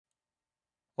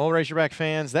Well, Razorback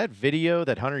fans, that video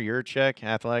that Hunter Yurchek,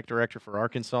 athletic director for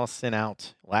Arkansas, sent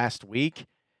out last week,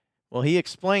 well, he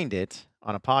explained it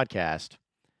on a podcast,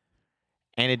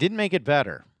 and it didn't make it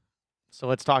better. So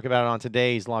let's talk about it on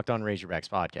today's Locked On Razorbacks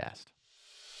podcast.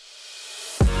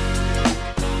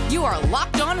 You are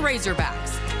Locked On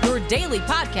Razorbacks, your daily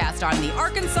podcast on the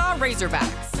Arkansas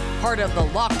Razorbacks, part of the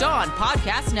Locked On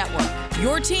Podcast Network,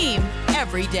 your team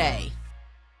every day.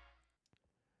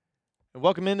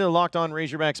 Welcome into the Locked On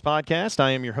Razorbacks podcast.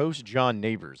 I am your host, John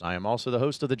Neighbors. I am also the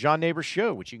host of the John Neighbors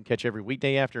Show, which you can catch every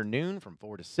weekday afternoon from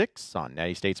 4 to 6 on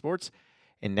Natty State Sports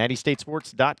and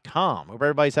nattystatesports.com. Hope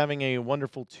everybody's having a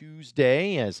wonderful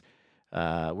Tuesday as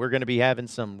we're going to be having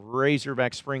some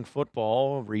Razorback spring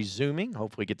football resuming.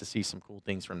 Hopefully get to see some cool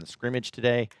things from the scrimmage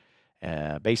today.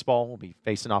 Baseball will be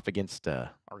facing off against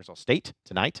Arkansas State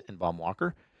tonight in Baum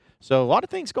Walker. So a lot of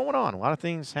things going on, a lot of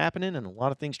things happening, and a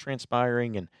lot of things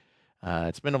transpiring, and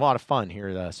it's been a lot of fun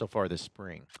here so far this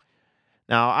spring.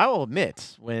 Now, I will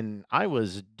admit, when I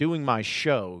was doing my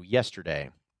show yesterday,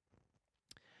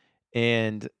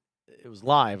 and it was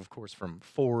live, of course, from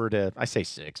 4 to, I say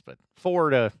 6, but 4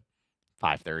 to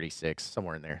 5:30, 6,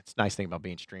 somewhere in there. It's a nice thing about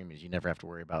being streamed is you never have to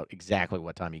worry about exactly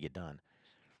what time you get done.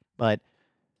 But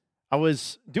I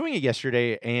was doing it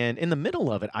yesterday, and in the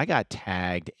middle of it, I got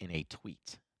tagged in a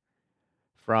tweet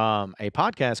from a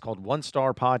podcast called One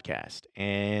Star Podcast,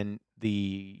 and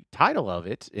the title of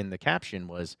it in the caption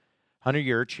was Hunter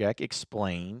Yurchek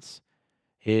explains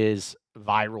his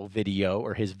viral video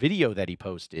or his video that he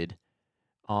posted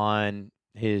on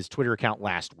his Twitter account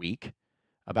last week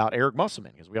about Eric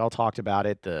Musselman, because we all talked about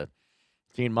it,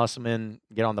 seeing Musselman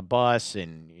get on the bus,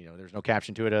 and there's no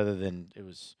caption to it other than it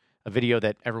was a video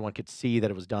that everyone could see that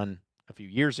it was done a few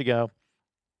years ago.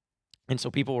 And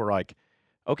so people were like,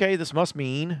 okay, this must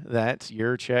mean that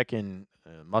Yurchek and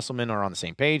Musselman are on the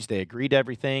same page. They agreed to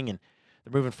everything, and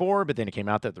they're moving forward. But then it came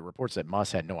out that the reports that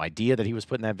Muss had no idea that he was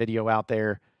putting that video out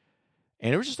there.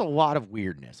 And it was just a lot of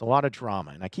weirdness, a lot of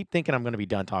drama. And I keep thinking I'm going to be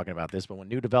done talking about this, but when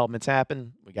new developments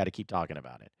happen, we got to keep talking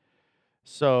about it.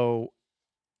 So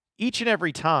each and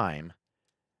every time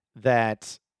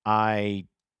that I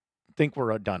think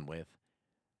we're done with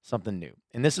something new,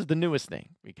 and this is the newest thing,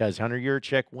 because Hunter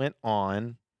Yurchek went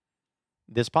on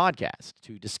this podcast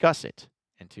to discuss it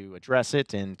and to address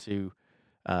it and to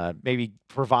maybe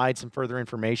provide some further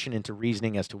information into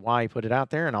reasoning as to why he put it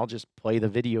out there. And I'll just play the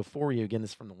video for you. Again,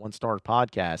 this is from the One Star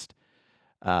Podcast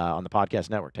on the Podcast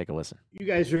Network. Take a listen. You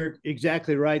guys are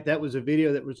exactly right. That was a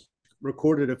video that was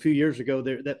recorded a few years ago.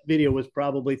 That video was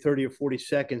probably 30 or 40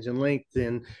 seconds in length,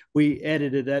 and we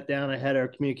edited that down. I had our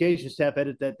communication staff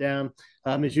edit that down.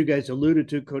 As you guys alluded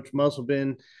to, Coach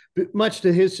Musselman, much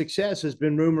to his success, has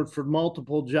been rumored for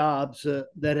multiple jobs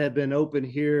that have been open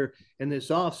here in this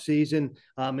offseason.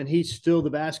 And he's still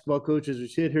the basketball coach as we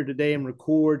sit here today and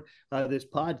record this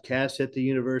podcast at the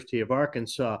University of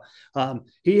Arkansas.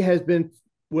 He has been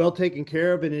well taken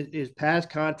care of in his past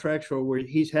contracts, or where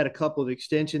he's had a couple of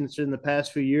extensions in the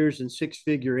past few years and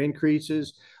six-figure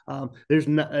increases. There's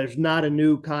not a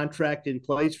new contract in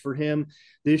place for him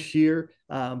this year,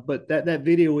 but that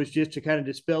video was just to kind of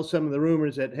dispel some of the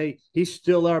rumors that, hey, he's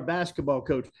still our basketball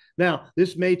coach. Now,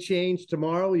 this may change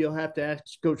tomorrow. You'll have to ask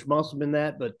Coach Musselman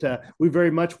that, but we very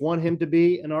much want him to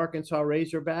be an Arkansas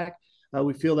Razorback.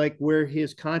 We feel like where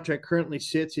his contract currently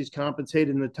sits, he's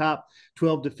compensated in the top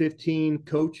 12 to 15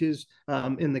 coaches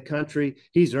in the country.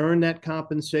 He's earned that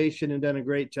compensation and done a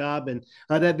great job. And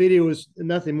that video was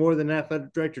nothing more than an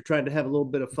athletic director trying to have a little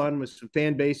bit of fun with some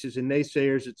fan bases and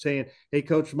naysayers that saying, hey,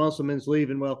 Coach Musselman's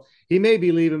leaving. Well, he may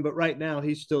be leaving, but right now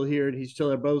he's still here, and he's still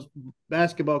our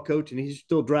basketball coach, and he's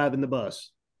still driving the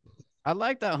bus. I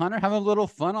like that, Hunter. Having a little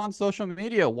fun on social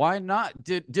media. Why not?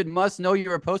 Did Muss know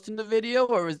you were posting the video,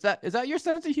 or is that your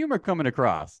sense of humor coming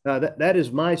across? That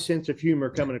is my sense of humor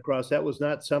coming across. That was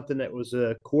not something that was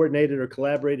a coordinated or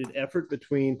collaborated effort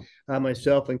between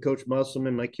myself and Coach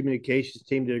Musselman. My communications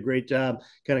team did a great job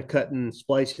kind of cutting and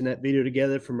splicing that video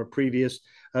together from a previous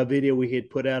video we had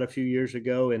put out a few years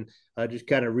ago, and just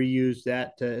kind of reused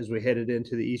that as we headed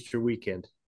into the Easter weekend.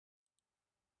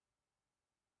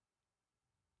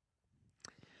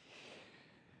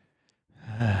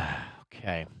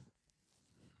 Okay.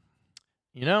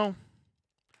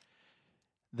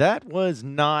 That was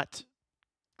not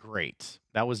great.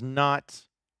 That was not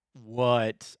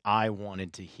what I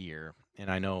wanted to hear,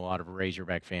 and I know a lot of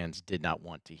Razorback fans did not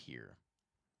want to hear.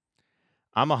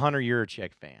 I'm a Hunter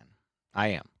Yurchek fan.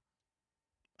 I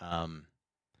am.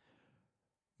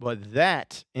 But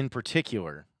that, in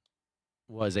particular,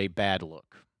 was a bad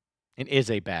look, and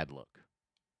is a bad look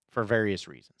for various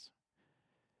reasons.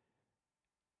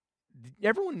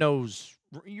 everyone knows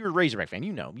you're a Razorback fan.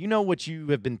 You know what you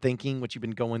have been thinking, what you've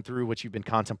been going through, what you've been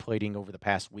contemplating over the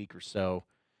past week or so,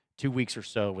 2 weeks or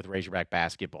so with Razorback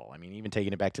basketball. I mean, even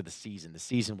taking it back to the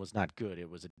season was not good. It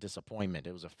was a disappointment.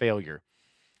 It was a failure.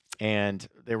 And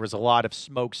there was a lot of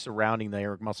smoke surrounding the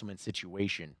Eric Musselman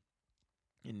situation,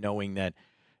 and knowing that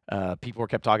people were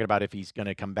kept talking about if he's going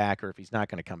to come back or if he's not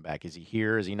going to come back. Is he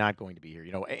here? Is he not going to be here?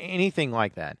 Anything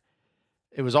like that.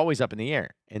 It was always up in the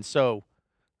air. And so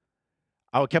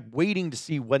I kept waiting to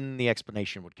see when the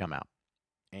explanation would come out.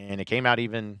 And it came out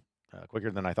even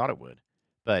quicker than I thought it would.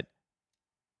 But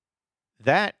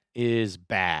that is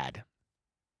bad.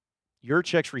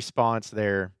 Yurchek's response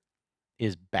there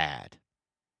is bad.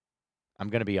 I'm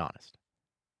going to be honest.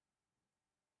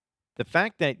 The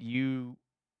fact that you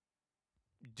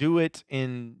do it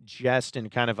in jest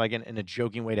and kind of like in a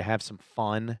joking way to have some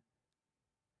fun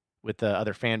with the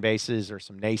other fan bases or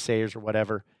some naysayers or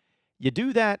whatever, you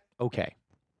do that, okay.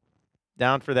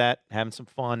 Down for that, having some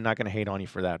fun, not going to hate on you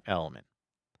for that element.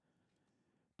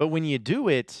 But when you do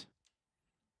it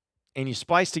and you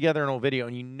splice together an old video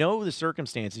and you know the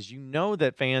circumstances, you know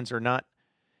that fans are not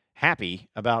happy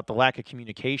about the lack of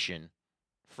communication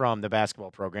from the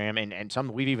basketball program, and some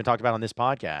we've even talked about on this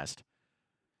podcast.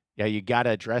 Yeah, you got to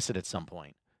address it at some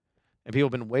point. And people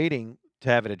have been waiting to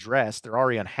have it addressed. They're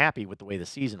already unhappy with the way the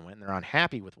season went. And they're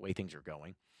unhappy with the way things are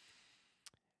going.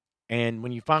 And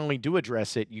when you finally do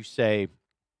address it, you say,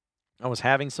 I was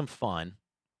having some fun.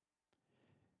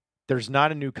 There's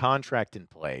not a new contract in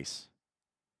place.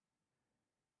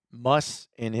 Muss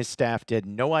and his staff had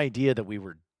no idea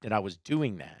that I was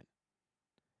doing that.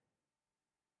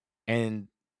 And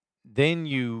then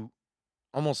you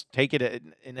almost take it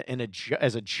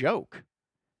as a joke.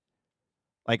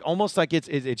 Like almost like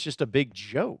it's just a big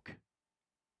joke.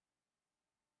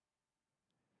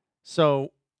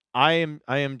 So I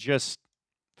am just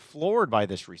floored by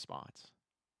this response.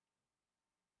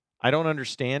 I don't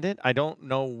understand it. I don't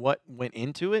know what went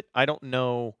into it. I don't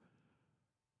know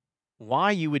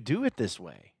why you would do it this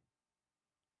way.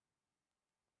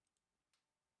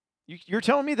 You're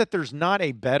telling me that there's not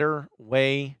a better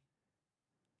way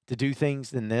to do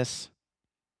things than this?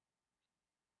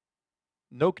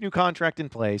 No new contract in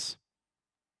place.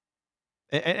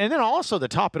 And then also to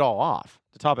top it all off,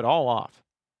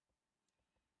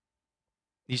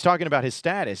 he's talking about his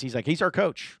status. He's like, he's our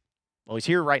coach. Well, he's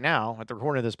here right now at the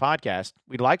recording of this podcast.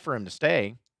 We'd like for him to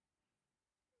stay.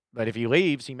 But if he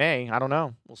leaves, he may. I don't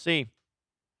know. We'll see.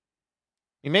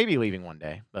 He may be leaving one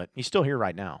day, but he's still here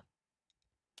right now.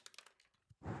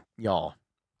 Y'all.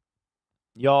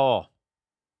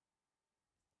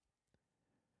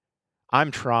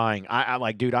 I'm trying.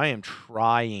 I am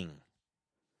trying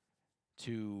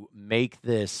to make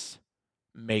this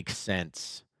make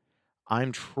sense.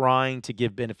 I'm trying to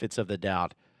give benefits of the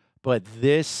doubt, but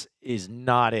this is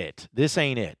not it. This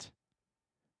ain't it.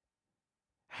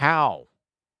 How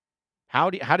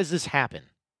does this happen?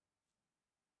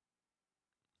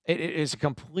 It is a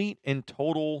complete and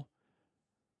total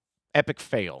epic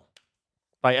fail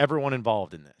by everyone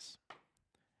involved in this.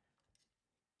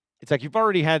 It's like you've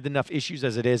already had enough issues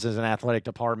as it is as an athletic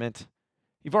department.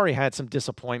 You've already had some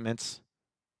disappointments.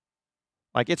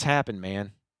 Like, it's happened,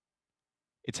 man.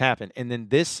 It's happened. And then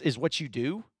this is what you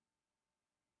do?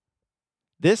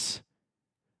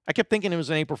 I kept thinking it was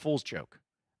an April Fool's joke.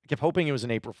 I kept hoping it was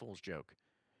an April Fool's joke.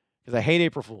 Because I hate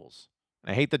April Fools.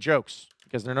 And I hate the jokes.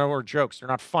 Because they're nowhere jokes. They're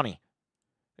not funny.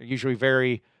 They're usually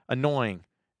very annoying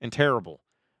and terrible.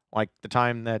 Like the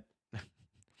time that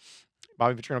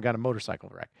Bobby Petrino got a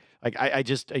motorcycle wreck. Like, I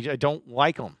don't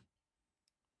like them.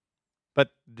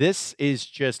 But this is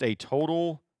just a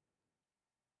total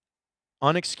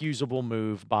unexcusable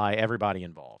move by everybody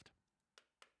involved.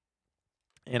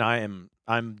 And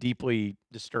I'm deeply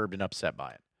disturbed and upset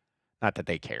by it. Not that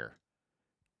they care.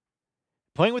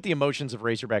 Playing with the emotions of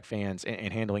Razorback fans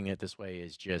and handling it this way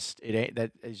is just,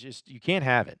 you can't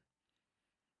have it.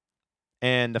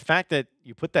 And the fact that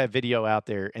you put that video out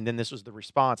there and then this was the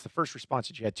response, the first response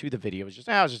that you had to the video was just,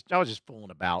 I was just fooling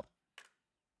about.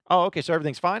 Oh, okay, so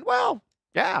everything's fine? Well,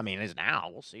 yeah, I mean, it is now.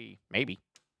 We'll see. Maybe.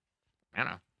 I don't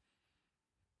know.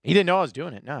 He didn't know I was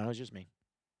doing it. No, it was just me.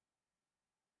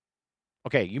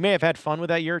 Okay, you may have had fun with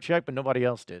that year check, but nobody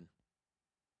else did.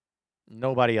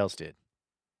 Nobody else did.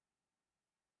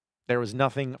 There was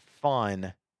nothing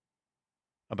fun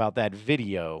about that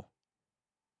video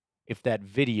if that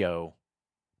video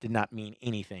did not mean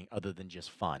anything other than just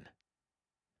fun.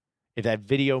 If that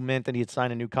video meant that he had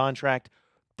signed a new contract,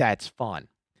 that's fun.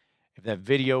 If that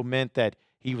video meant that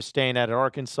he was staying at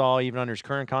Arkansas even under his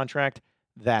current contract,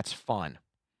 that's fun.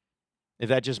 If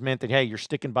that just meant that, hey, you're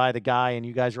sticking by the guy and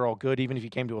you guys are all good, even if you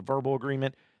came to a verbal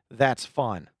agreement, that's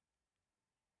fun.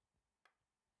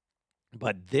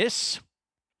 But this,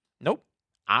 nope.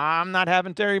 I'm not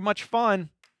having very much fun.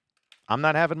 I'm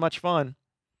not having much fun.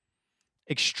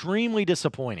 Extremely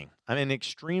disappointing. I mean,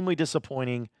 extremely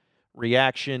disappointing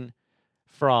reaction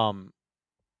from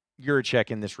Yurachek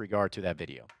in this regard to that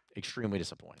video. Extremely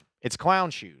disappointing. It's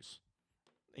clown shoes.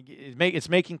 It's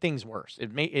making things worse.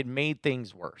 It made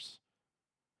things worse.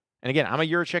 And again, I'm a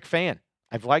Yurachek fan.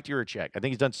 I've liked Yurachek. I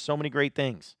think he's done so many great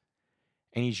things.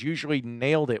 And he's usually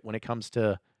nailed it when it comes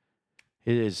to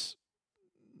his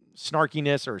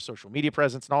snarkiness or social media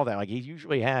presence and all that. Like, he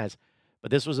usually has. But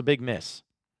this was a big miss.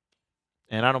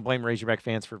 And I don't blame Razorback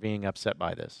fans for being upset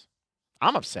by this.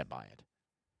 I'm upset by it.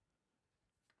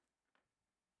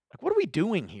 Like, what are we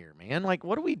doing here, man? Like,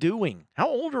 what are we doing? How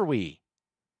old are we?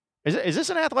 Is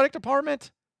this an athletic department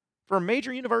for a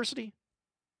major university?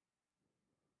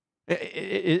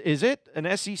 Is it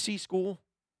an SEC school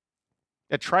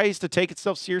that tries to take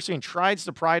itself seriously and tries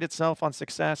to pride itself on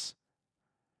success?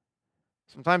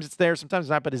 Sometimes it's there, sometimes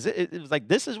it's not. But it was like,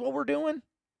 this is what we're doing?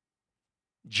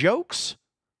 Jokes?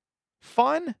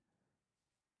 Fun?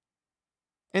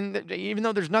 And even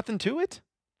though there's nothing to it?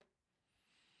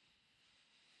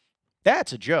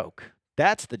 That's a joke.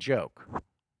 That's the joke.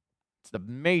 It's the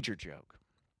major joke.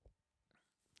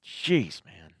 Jeez,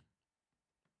 man.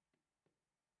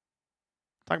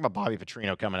 Talking about Bobby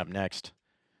Petrino coming up next,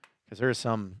 because there's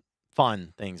some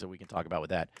fun things that we can talk about with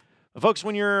that. But folks,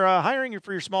 when you're hiring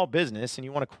for your small business and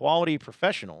you want quality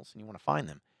professionals and you want to find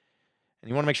them, and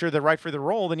you want to make sure they're right for the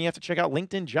role, then you have to check out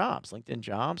LinkedIn Jobs. LinkedIn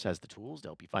Jobs has the tools to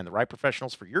help you find the right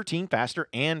professionals for your team faster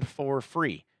and for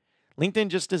free. LinkedIn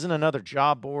just isn't another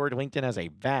job board. LinkedIn has a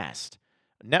vast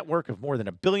network of more than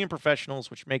 1 billion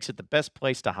professionals, which makes it the best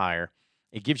place to hire.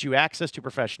 It gives you access to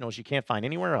professionals you can't find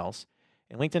anywhere else.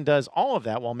 And LinkedIn does all of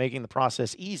that while making the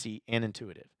process easy and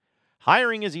intuitive.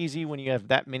 Hiring is easy when you have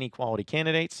that many quality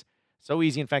candidates. So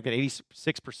easy, in fact, that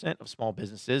 86% of small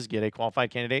businesses get a qualified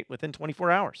candidate within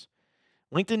 24 hours.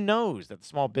 LinkedIn knows that the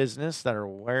small business that are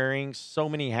wearing so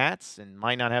many hats and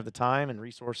might not have the time and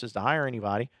resources to hire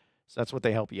anybody. So that's what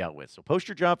they help you out with. So post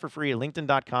your job for free at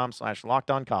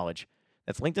linkedin.com/lockedoncollege.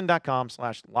 That's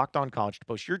linkedin.com/lockedoncollege to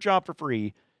post your job for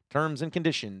free. Terms and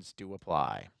conditions do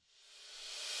apply.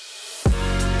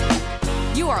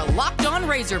 You are Locked On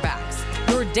Razorbacks,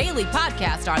 your daily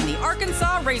podcast on the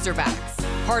Arkansas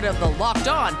Razorbacks, part of the Locked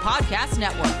On Podcast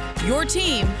Network, your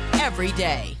team every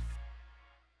day.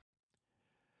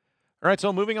 All right,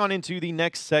 so moving on into the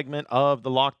next segment of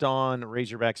the Locked On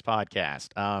Razorbacks podcast.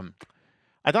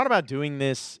 I thought about doing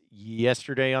this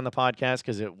yesterday on the podcast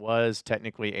because it was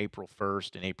technically April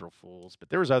 1st and April Fool's, but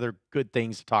there was other good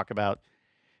things to talk about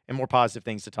and more positive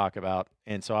things to talk about,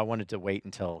 and so I wanted to wait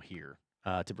until here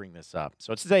to bring this up.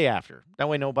 So it's the day after. That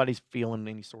way nobody's feeling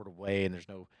any sort of way and there's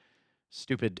no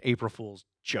stupid April Fool's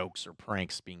jokes or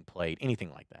pranks being played, anything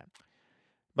like that.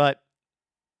 But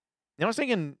I was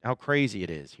thinking how crazy it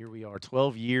is. Here we are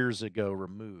 12 years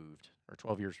removed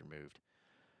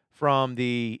from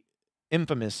the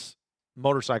infamous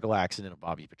motorcycle accident of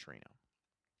Bobby Petrino.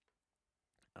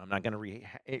 I'm not going to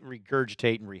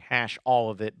regurgitate and rehash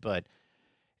all of it, but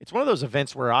it's one of those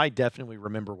events where I definitely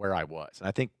remember where I was. And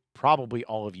I think probably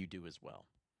all of you do as well.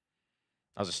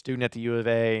 I was a student at the U of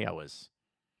A. I was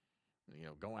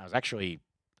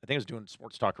doing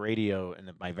sports talk radio and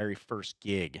my very first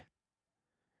gig.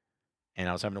 And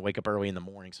I was having to wake up early in the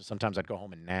morning, so sometimes I'd go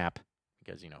home and nap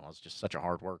because, I was just such a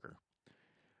hard worker.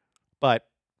 But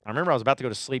I remember I was about to go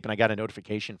to sleep, and I got a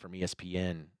notification from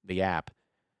ESPN, the app,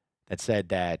 that said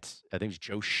that, I think it was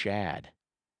Joe Shad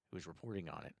who was reporting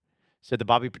on it, said that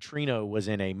Bobby Petrino was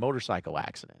in a motorcycle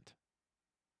accident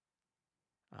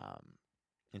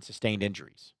and sustained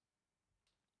injuries,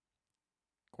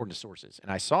 according to sources. And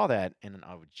I saw that, and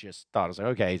I was like,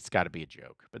 okay, it's got to be a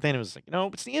joke. But then it was like,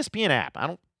 it's the ESPN app.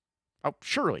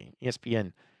 Surely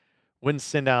ESPN wouldn't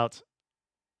send out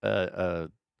a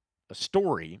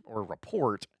story or a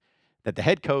report that the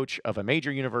head coach of a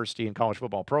major university and college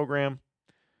football program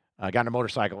got in a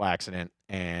motorcycle accident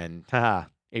and,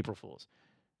 April Fools.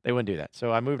 They wouldn't do that.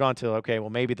 So I moved on to, okay, well,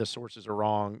 maybe the sources are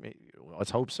wrong.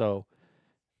 Let's hope so.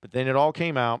 But then it all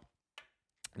came out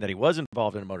that he was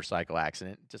involved in a motorcycle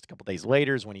accident. Just a couple days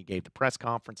later is when he gave the press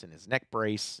conference in his neck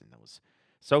brace, and it was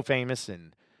so famous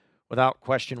and without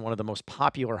question, one of the most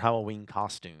popular Halloween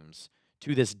costumes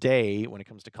to this day when it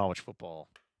comes to college football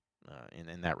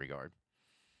in that regard.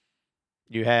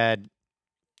 You had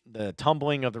the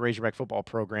tumbling of the Razorback football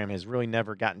program has really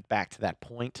never gotten back to that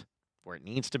point where it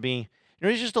needs to be.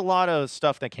 There's just a lot of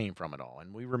stuff that came from it all,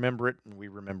 and we remember it, and we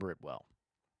remember it well.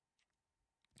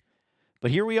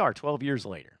 But here we are 12 years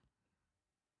later.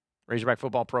 Razorback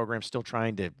football program still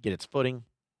trying to get its footing,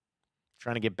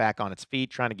 trying to get back on its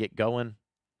feet, trying to get going.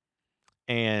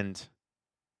 And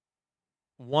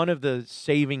one of the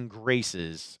saving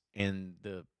graces and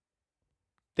the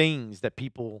things that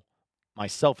people,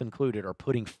 myself included, are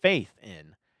putting faith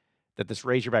in that this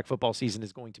Razorback football season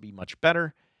is going to be much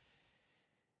better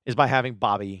is by having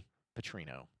Bobby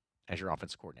Petrino as your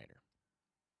offensive coordinator.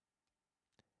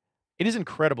 It is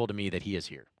incredible to me that he is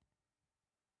here.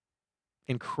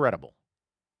 Incredible.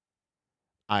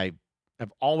 I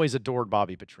have always adored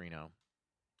Bobby Petrino.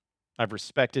 I've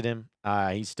respected him.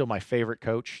 He's still my favorite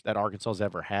coach that Arkansas has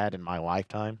ever had in my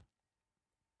lifetime.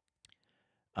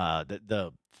 Not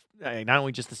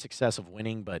only just the success of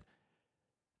winning, but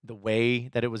the way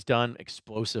that it was done,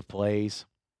 explosive plays,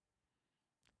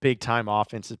 big-time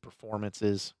offensive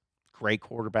performances, great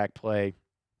quarterback play,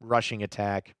 rushing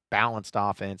attack, balanced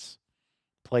offense,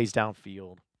 plays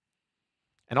downfield,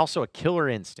 and also a killer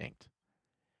instinct.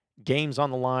 Games on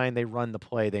the line, they run the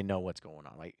play, they know what's going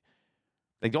on. Like,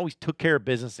 they always took care of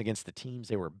business against the teams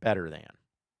they were better than.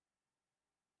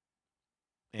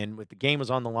 And with the game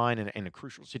was on the line in a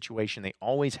crucial situation, they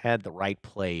always had the right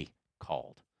play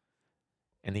called.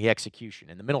 And the execution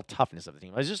and the mental toughness of the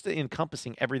team. It was just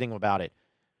encompassing everything about it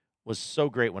was so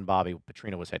great when Bobby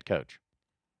Petrino was head coach.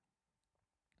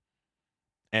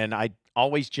 And I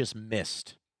always just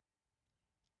missed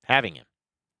having him.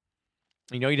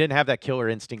 You know, he didn't have that killer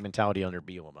instinct mentality under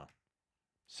Bielema.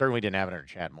 Certainly didn't have it under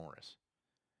Chad Morris.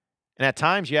 And at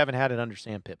times, you haven't had it under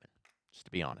Sam Pittman, just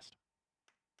to be honest.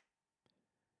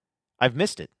 I've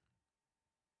missed it.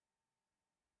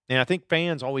 And I think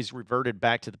fans always reverted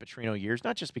back to the Petrino years,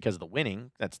 not just because of the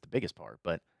winning, that's the biggest part,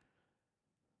 but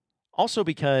also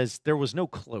because there was no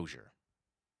closure.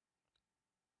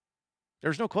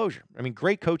 There's no closure. I mean,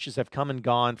 great coaches have come and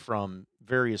gone from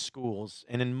various schools,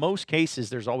 and in most cases,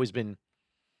 there's always been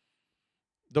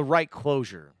the right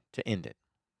closure to end it.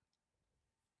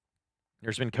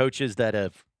 There's been coaches that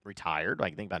have retired,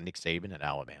 like think about Nick Saban at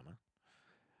Alabama,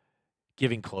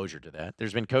 giving closure to that.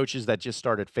 There's been coaches that just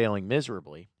started failing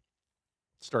miserably,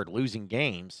 started losing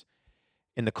games,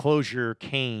 and the closure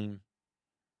came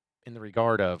in the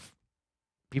regard of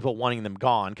people wanting them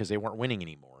gone because they weren't winning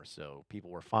anymore, so people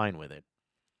were fine with it.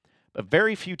 But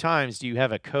very few times do you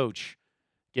have a coach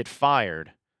get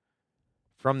fired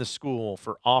from the school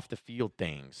for off-the-field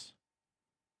things,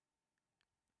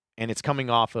 and it's coming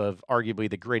off of arguably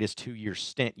the greatest 2-year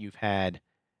stint you've had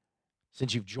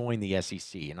since you've joined the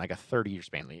SEC in like a 30-year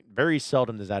span. Very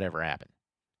seldom does that ever happen.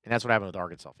 And that's what happened with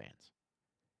Arkansas fans.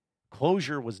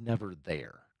 Closure was never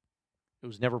there. It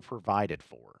was never provided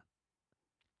for.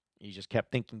 You just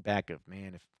kept thinking back of,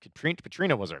 man, if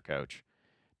Petrino was our coach,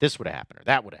 this would have happened, or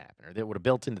that would have happened, or they would have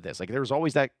built into this. Like, there was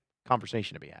always that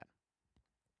conversation to be had.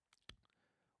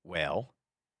 Well,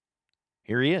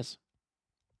 here he is.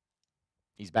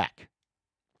 He's back.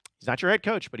 He's not your head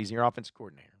coach, but he's your offensive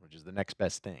coordinator, which is the next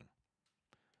best thing.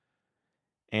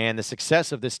 And the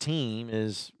success of this team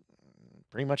is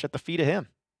pretty much at the feet of him.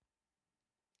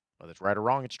 Whether it's right or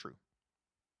wrong, it's true.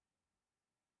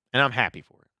 And I'm happy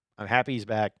for it. I'm happy he's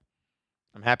back.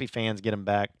 I'm happy fans get him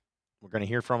back. We're going to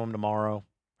hear from him tomorrow, or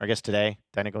I guess today,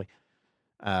 technically,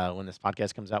 when this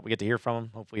podcast comes out. We get to hear from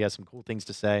him. Hopefully he has some cool things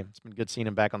to say. It's been good seeing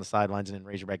him back on the sidelines and in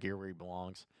Razorback gear where he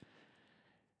belongs.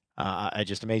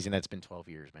 Just amazing that it's been 12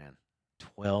 years, man.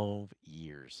 12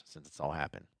 years since it's all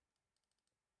happened.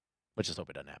 Let's just hope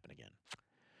it doesn't happen again.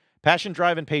 Passion,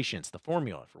 drive, and patience. The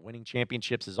formula for winning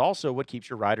championships is also what keeps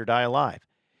your ride or die alive.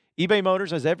 eBay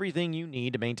Motors has everything you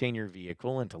need to maintain your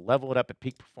vehicle and to level it up at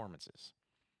peak performances.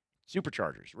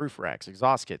 Superchargers, roof racks,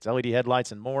 exhaust kits, LED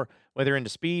headlights, and more. Whether into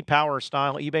speed, power, or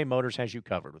style, eBay Motors has you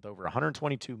covered. With over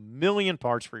 122 million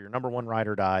parts for your number one ride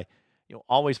or die, you'll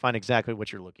always find exactly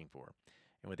what you're looking for.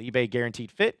 And with eBay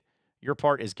Guaranteed Fit, your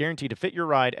part is guaranteed to fit your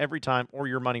ride every time or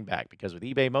your money back. Because with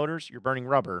eBay Motors, you're burning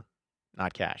rubber,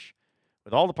 not cash.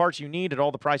 With all the parts you need at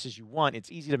all the prices you want,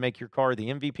 it's easy to make your car the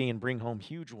MVP and bring home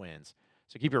huge wins.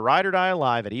 So keep your ride or die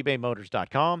alive at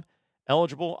ebaymotors.com.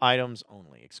 Eligible items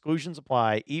only. Exclusions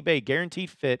apply. eBay Guaranteed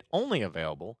Fit only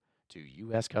available to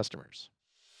U.S. customers.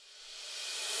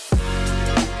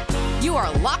 You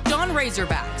are Locked On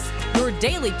Razorbacks, your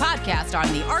daily podcast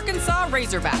on the Arkansas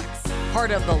Razorbacks,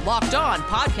 part of the Locked On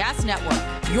Podcast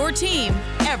Network, your team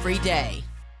every day.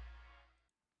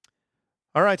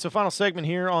 All right, so final segment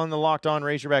here on the Locked On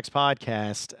Razorbacks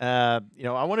podcast.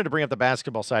 I wanted to bring up the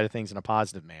basketball side of things in a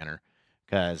positive manner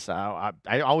because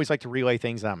I always like to relay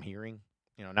things that I'm hearing.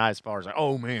 Not as far as like,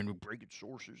 oh man, we're breaking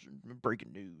sources and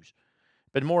breaking news,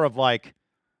 but more of like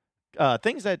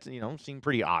things that seem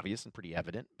pretty obvious and pretty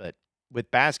evident, but with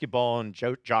basketball and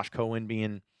Josh Cohen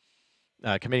being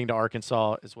committing to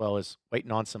Arkansas, as well as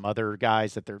waiting on some other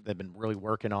guys that they've been really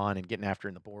working on and getting after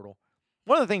in the portal.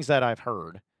 One of the things that I've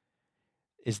heard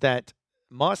is that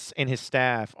Muss and his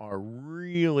staff are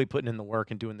really putting in the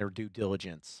work and doing their due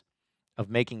diligence of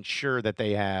making sure that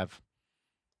they have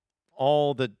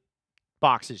all the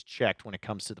boxes checked when it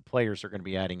comes to the players they're going to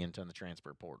be adding into the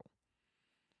transfer portal.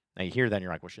 Now, you hear that and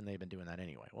you're like, well, shouldn't they have been doing that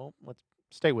anyway? Well, let's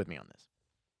stay with me on this.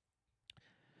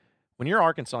 When you're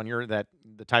Arkansas and you're the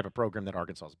type of program that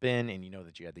Arkansas has been, and you know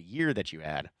that you had the year that you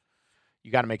had,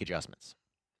 you got to make adjustments.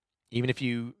 Even if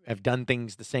you have done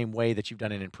things the same way that you've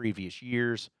done it in previous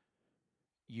years,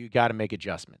 you got to make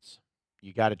adjustments.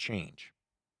 You got to change.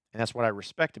 And that's what I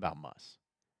respect about Muss.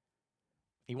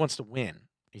 He wants to win.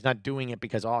 He's not doing it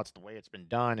because, it's the way it's been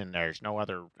done and there's no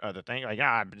other thing. Like,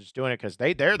 I'm just doing it because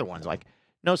they're the ones. Like,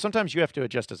 no, sometimes you have to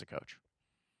adjust as a coach.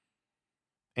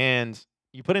 And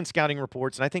you put in scouting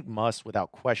reports, and I think Muss,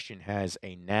 without question, has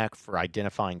a knack for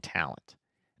identifying talent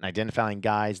and identifying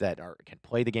guys that can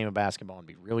play the game of basketball and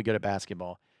be really good at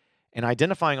basketball, and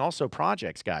identifying also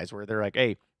projects, guys, where they're like,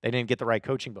 hey, they didn't get the right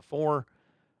coaching before,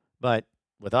 but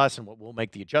with us and what we'll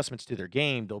make the adjustments to their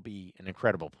game, they'll be an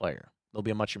incredible player. They'll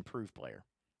be a much improved player.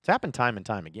 It's happened time and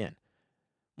time again.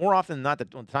 More often than not, the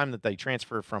time that they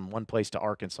transfer from one place to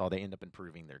Arkansas, they end up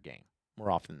improving their game.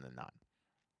 More often than not.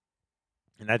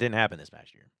 And that didn't happen this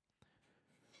past year.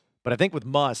 But I think with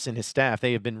Muss and his staff,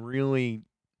 they have been really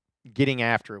getting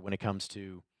after it when it comes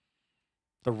to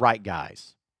the right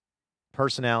guys.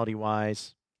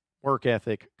 Personality-wise, work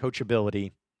ethic,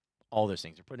 coachability, all those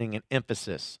things. They're putting an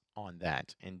emphasis on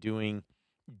that and doing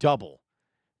double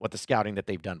what the scouting that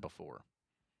they've done before.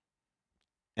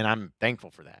 And I'm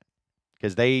thankful for that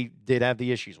because they did have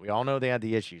the issues. We all know they had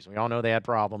the issues. We all know they had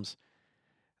problems.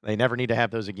 They never need to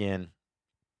have those again.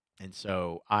 And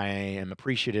so I am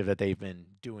appreciative that they've been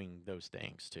doing those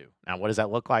things too. Now, what does that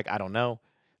look like? I don't know.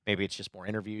 Maybe it's just more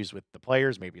interviews with the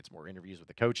players. Maybe it's more interviews with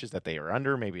the coaches that they are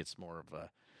under. Maybe it's more of a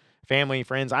family,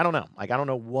 friends. I don't know. I don't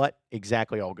know what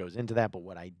exactly all goes into that. But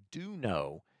what I do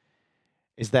know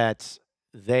is that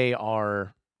they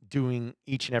are doing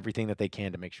each and everything that they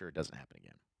can to make sure it doesn't happen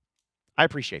again. I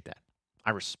appreciate that.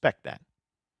 I respect that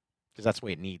because that's the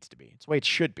way it needs to be. It's the way it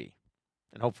should be.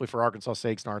 And hopefully for Arkansas'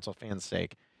 sakes and Arkansas fans'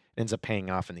 sake, it ends up paying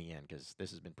off in the end because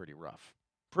this has been pretty rough.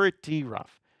 Pretty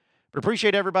rough. But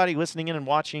appreciate everybody listening in and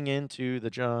watching into the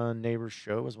John Neighbors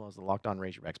Show as well as the Locked On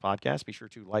Razorbacks podcast. Be sure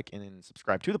to like and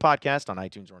subscribe to the podcast on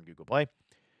iTunes or on Google Play. You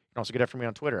can also get after me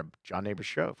on Twitter, John Neighbors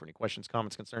Show, for any questions,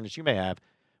 comments, concerns that you may have.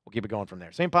 We'll keep it going from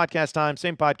there. Same podcast time,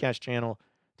 same podcast channel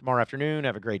tomorrow afternoon.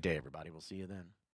 Have a great day, everybody. We'll see you then.